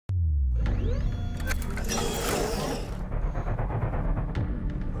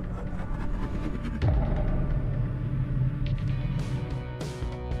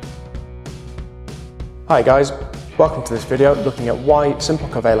Hi guys, welcome to this video looking at why simple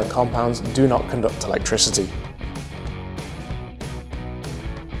covalent compounds do not conduct electricity.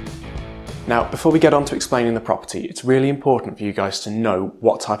 Now, before we get on to explaining the property, it's really important for you guys to know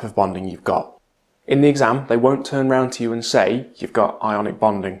what type of bonding you've got. In the exam, they won't turn around to you and say you've got ionic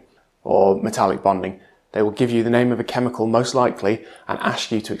bonding or metallic bonding. They will give you the name of a chemical most likely and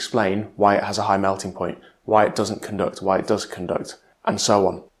ask you to explain why it has a high melting point, why it doesn't conduct, why it does conduct, and so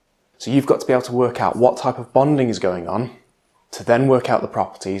on. So you've got to be able to work out what type of bonding is going on, to then work out the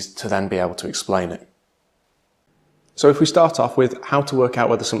properties, to then be able to explain it. So if we start off with how to work out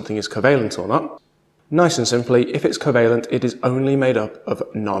whether something is covalent or not, nice and simply, if it's covalent, it is only made up of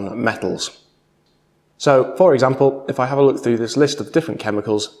non-metals. So, for example, if I have a look through this list of different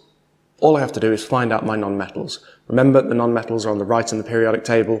chemicals, all I have to do is find out my non-metals. Remember, the non-metals are on the right in the periodic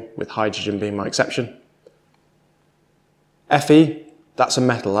table, with hydrogen being my exception. Fe, that's a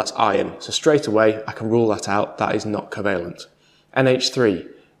metal, that's iron. So straight away, I can rule that out, that is not covalent. NH3,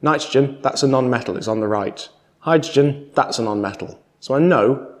 nitrogen, that's a non-metal, it's on the right. Hydrogen, that's a non-metal. So I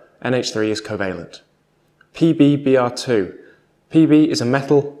know NH3 is covalent. PbBr2, Pb is a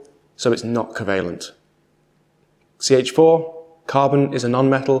metal, so it's not covalent. CH4, carbon is a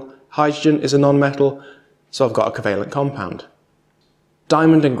non-metal, hydrogen is a non-metal, so I've got a covalent compound.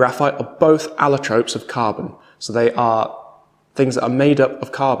 Diamond and graphite are both allotropes of carbon, so they are things that are made up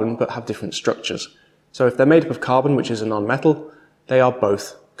of carbon but have different structures. So if they're made up of carbon, which is a non-metal, they are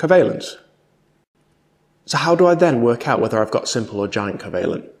both covalent. So how do I then work out whether I've got simple or giant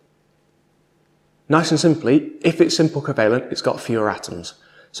covalent? Nice and simply, if it's simple covalent, it's got fewer atoms.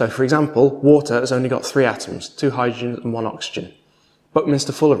 So for example, water has only got 3 atoms, 2 hydrogens and 1 oxygen.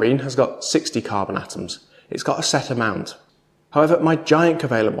 Buckminster fullerene has got 60 carbon atoms. It's got a set amount. However, my giant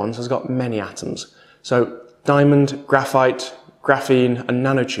covalent ones has got many atoms. So diamond, graphite, graphene and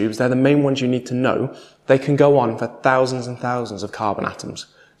nanotubes, they're the main ones you need to know. They can go on for thousands and thousands of carbon atoms.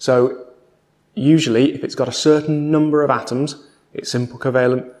 So usually, if it's got a certain number of atoms, it's simple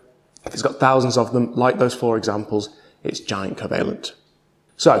covalent. If it's got thousands of them, like those 4 examples, it's giant covalent.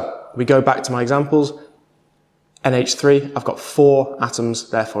 So we go back to my examples. NH3, I've got 4 atoms,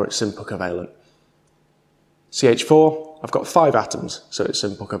 therefore it's simple covalent. CH4, I've got 5 atoms, so it's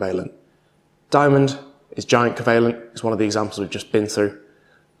simple covalent. Diamond is giant covalent, it's one of the examples we've just been through,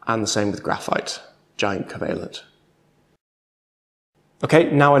 and the same with graphite, giant covalent. Okay,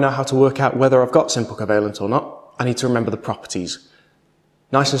 now I know how to work out whether I've got simple covalent or not. I need to remember the properties.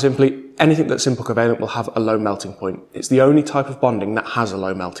 Nice and simply, anything that's simple covalent will have a low melting point. It's the only type of bonding that has a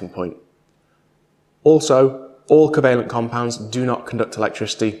low melting point. Also, all covalent compounds do not conduct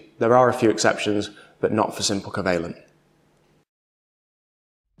electricity. There are a few exceptions, but not for simple covalent.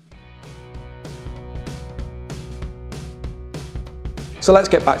 So let's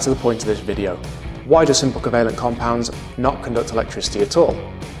get back to the point of this video. Why do simple covalent compounds not conduct electricity at all?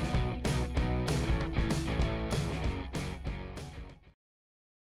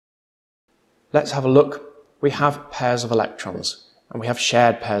 Let's have a look. We have pairs of electrons, and we have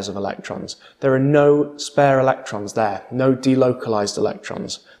shared pairs of electrons. There are no spare electrons there, no delocalized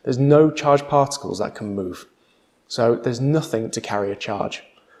electrons. There's no charged particles that can move. So there's nothing to carry a charge.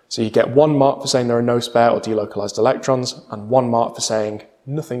 So you get 1 mark for saying there are no spare or delocalized electrons, and 1 mark for saying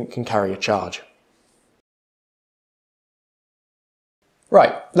nothing can carry a charge.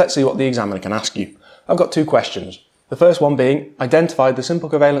 Right, let's see what the examiner can ask you. I've got 2 questions. The first one being, identify the simple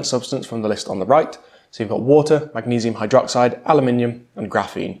covalent substance from the list on the right. So you've got water, magnesium hydroxide, aluminium, and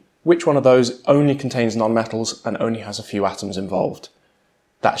graphene. Which one of those only contains nonmetals and only has a few atoms involved?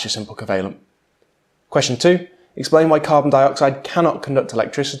 That's your simple covalent. Question 2, explain why carbon dioxide cannot conduct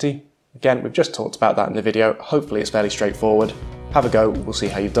electricity. Again, we've just talked about that in the video. Hopefully it's fairly straightforward. Have a go, we'll see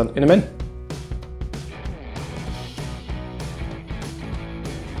how you've done in a minute.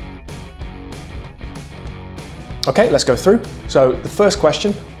 Okay, let's go through. So the first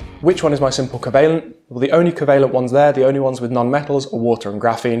question, which one is my simple covalent? Well, the only covalent ones there, the only ones with non-metals are water and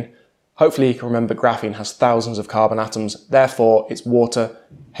graphene. Hopefully you can remember graphene has thousands of carbon atoms, therefore it's water,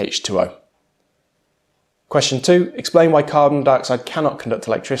 H2O. Question 2, explain why carbon dioxide cannot conduct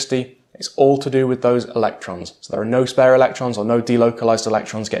electricity. It's all to do with those electrons. So there are no spare electrons or no delocalized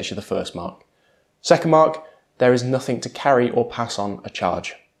electrons, gets you the first mark. Second mark, there is nothing to carry or pass on a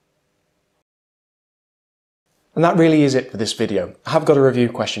charge. And that really is it for this video. I have got a review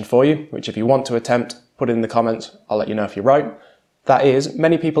question for you, which if you want to attempt, put it in the comments, I'll let you know if you're right. That is,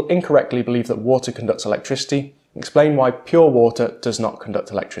 many people incorrectly believe that water conducts electricity. Explain why pure water does not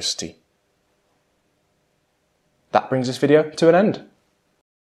conduct electricity. That brings this video to an end.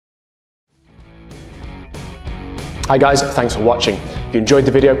 Hi guys, thanks for watching. If you enjoyed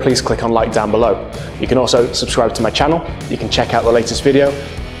the video, please click on like down below. You can also subscribe to my channel, you can check out the latest video,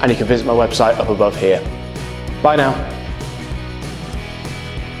 and you can visit my website up above here. Bye now.